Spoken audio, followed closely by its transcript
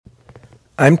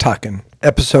I'm Talking,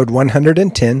 episode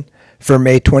 110 for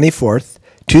May 24th,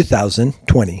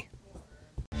 2020.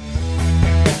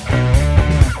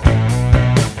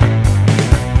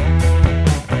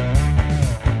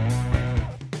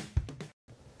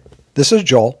 This is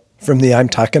Joel from the I'm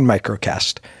Talking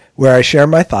Microcast, where I share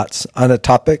my thoughts on a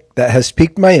topic that has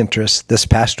piqued my interest this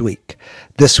past week.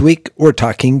 This week, we're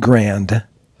talking grand.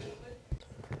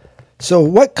 So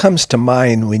what comes to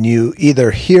mind when you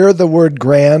either hear the word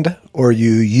grand or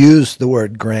you use the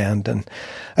word grand? And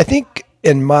I think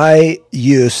in my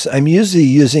use, I'm usually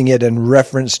using it in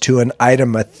reference to an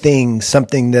item, a thing,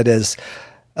 something that is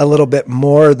a little bit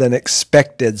more than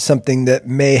expected, something that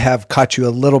may have caught you a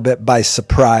little bit by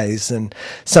surprise, and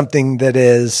something that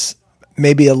is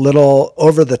maybe a little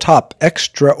over the top,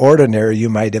 extraordinary, you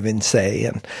might even say.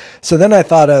 And so then I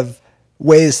thought of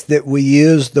ways that we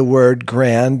use the word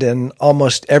grand in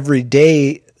almost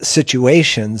everyday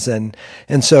situations. And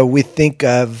so we think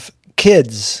of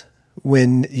kids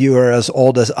when you are as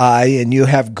old as I and you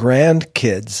have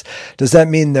grandkids. Does that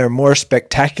mean they're more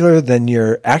spectacular than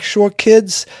your actual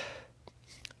kids?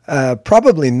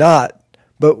 Probably not.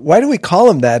 But why do we call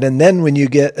them that? And then when you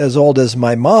get as old as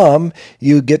my mom,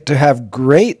 you get to have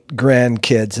great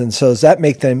grandkids. And so does that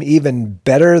make them even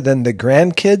better than the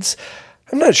grandkids?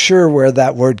 I'm not sure where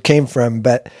that word came from,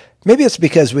 but maybe it's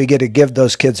because we get to give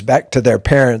those kids back to their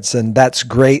parents, and that's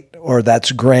great or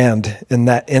that's grand in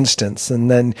that instance. And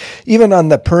then even on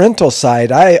the parental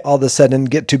side, I all of a sudden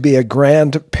get to be a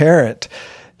grandparent.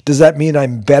 Does that mean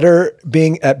I'm better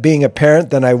at being a parent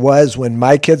than I was when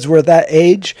my kids were that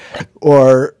age?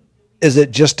 Or is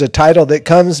it just a title that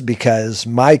comes because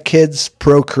my kids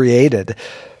procreated?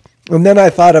 And then I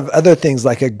thought of other things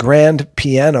like a grand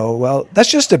piano. Well,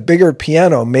 that's just a bigger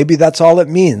piano. Maybe that's all it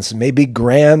means. Maybe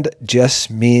grand just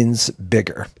means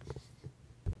bigger.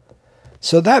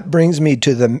 So that brings me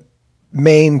to the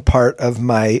main part of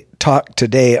my talk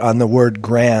today on the word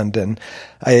grand. And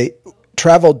I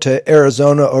traveled to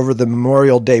Arizona over the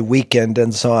Memorial Day weekend.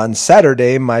 And so on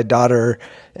Saturday, my daughter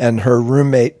and her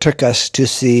roommate took us to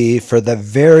see, for the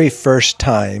very first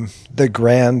time, the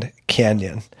Grand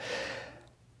Canyon.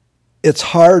 It's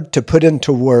hard to put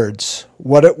into words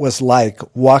what it was like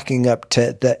walking up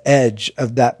to the edge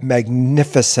of that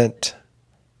magnificent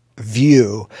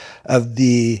view of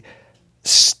the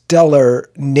stellar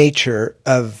nature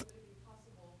of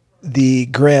the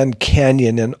Grand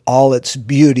Canyon and all its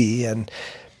beauty. And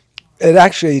it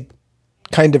actually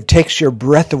kind of takes your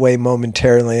breath away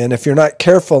momentarily. And if you're not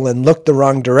careful and look the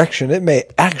wrong direction, it may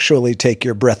actually take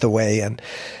your breath away. And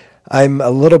I'm a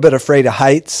little bit afraid of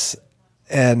heights.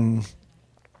 And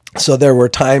so there were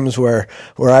times where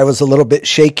I was a little bit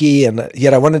shaky, and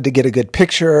yet I wanted to get a good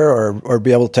picture or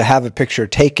be able to have a picture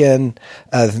taken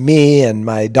of me and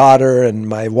my daughter and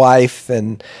my wife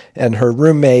and her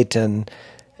roommate. And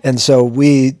so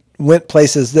we went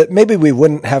places that maybe we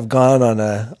wouldn't have gone on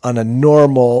a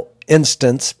normal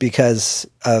instance because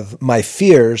of my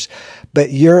fears,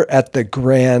 but you're at the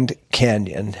Grand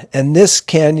Canyon, and this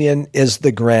canyon is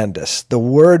the grandest. The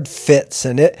word fits,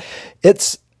 and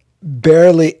it's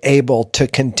barely able to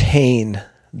contain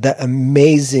the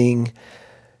amazing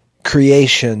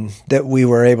creation that we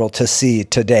were able to see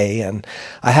today. And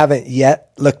I haven't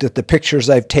yet looked at the pictures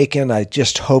I've taken. I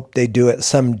just hope they do it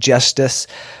some justice,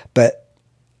 but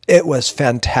it was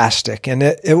fantastic. And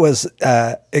it was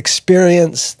an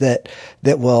experience that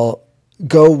will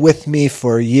go with me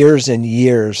for years and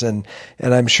years. And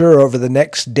I'm sure over the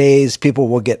next days, people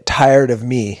will get tired of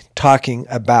me talking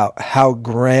about how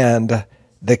grand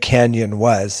the canyon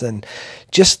was, and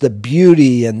just the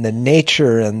beauty and the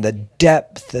nature and the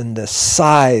depth and the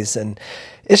size. And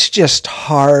it's just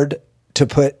hard to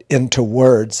put into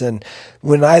words. And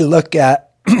when I look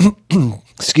at,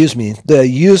 the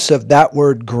use of that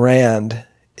word grand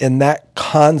in that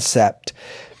concept,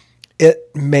 it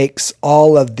makes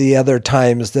all of the other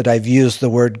times that I've used the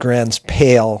word grands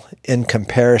pale in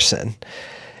comparison.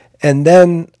 And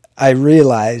then I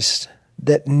realized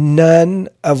that none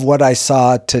of what I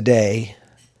saw today,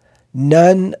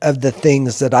 none of the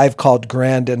things that I've called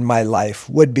grand in my life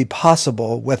would be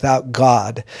possible without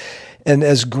God. And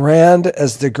as grand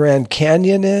as the Grand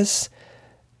Canyon is,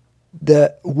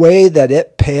 the way that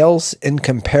it pales in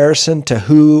comparison to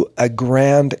who a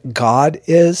grand God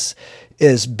is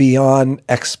beyond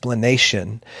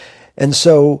explanation. And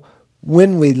so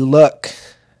when we look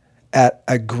at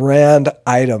a grand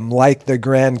item like the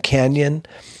Grand Canyon,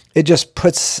 it just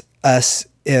puts us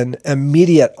in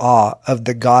immediate awe of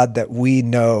the God that we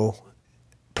know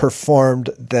performed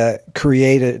the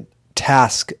created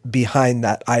task behind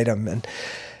that item. And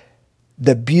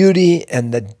the beauty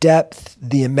and the depth,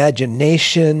 the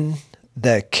imagination,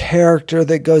 the character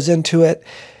that goes into it.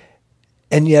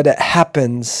 And yet it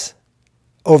happens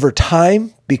over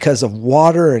time because of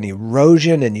water and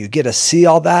erosion, and you get to see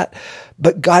all that.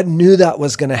 But God knew that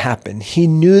was going to happen. He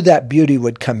knew that beauty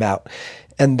would come out.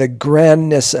 And the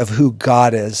grandness of who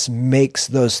God is makes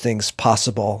those things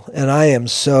possible. And I am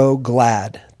so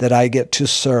glad that I get to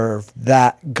serve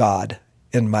that God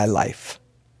in my life.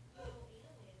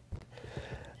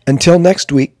 Until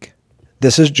next week,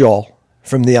 this is Joel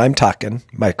from the I'm Talking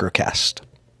Microcast.